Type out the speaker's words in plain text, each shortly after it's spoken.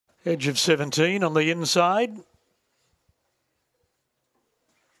Edge of 17 on the inside.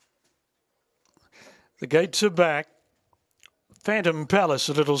 The gates are back. Phantom Palace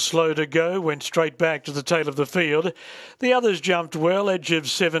a little slow to go, went straight back to the tail of the field. The others jumped well. Edge of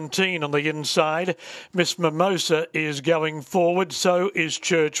 17 on the inside. Miss Mimosa is going forward, so is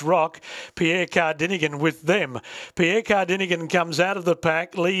Church Rock. Pierre Cardinigan with them. Pierre Cardinigan comes out of the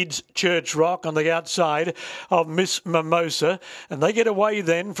pack, leads Church Rock on the outside of Miss Mimosa, and they get away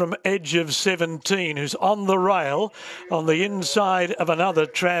then from Edge of 17, who's on the rail on the inside of another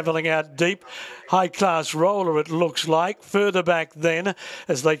travelling out deep. High-class roller, it looks like. Further back then,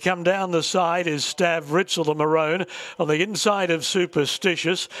 as they come down the side, is Stav Ritzel, the maroon. On the inside of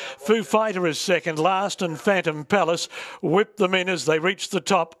Superstitious, Foo Fighter is second last, and Phantom Palace whip them in as they reach the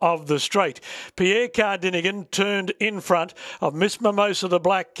top of the straight. Pierre Cardinigan turned in front of Miss Mimosa, the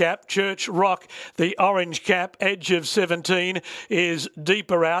black cap. Church Rock, the orange cap. Edge of 17 is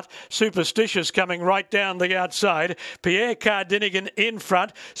deeper out. Superstitious coming right down the outside. Pierre Cardinigan in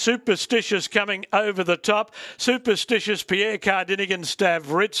front. Superstitious coming over the top. Superstitious, Pierre Cardinigan, Stav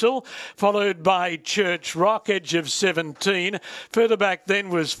Ritzel, followed by Church Rock. Edge of 17. Further back then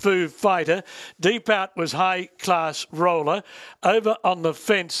was Foo Fighter. Deep out was High Class Roller. Over on the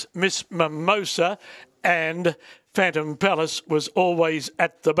fence, Miss Mimosa, and Phantom Palace was always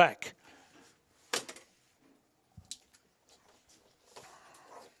at the back.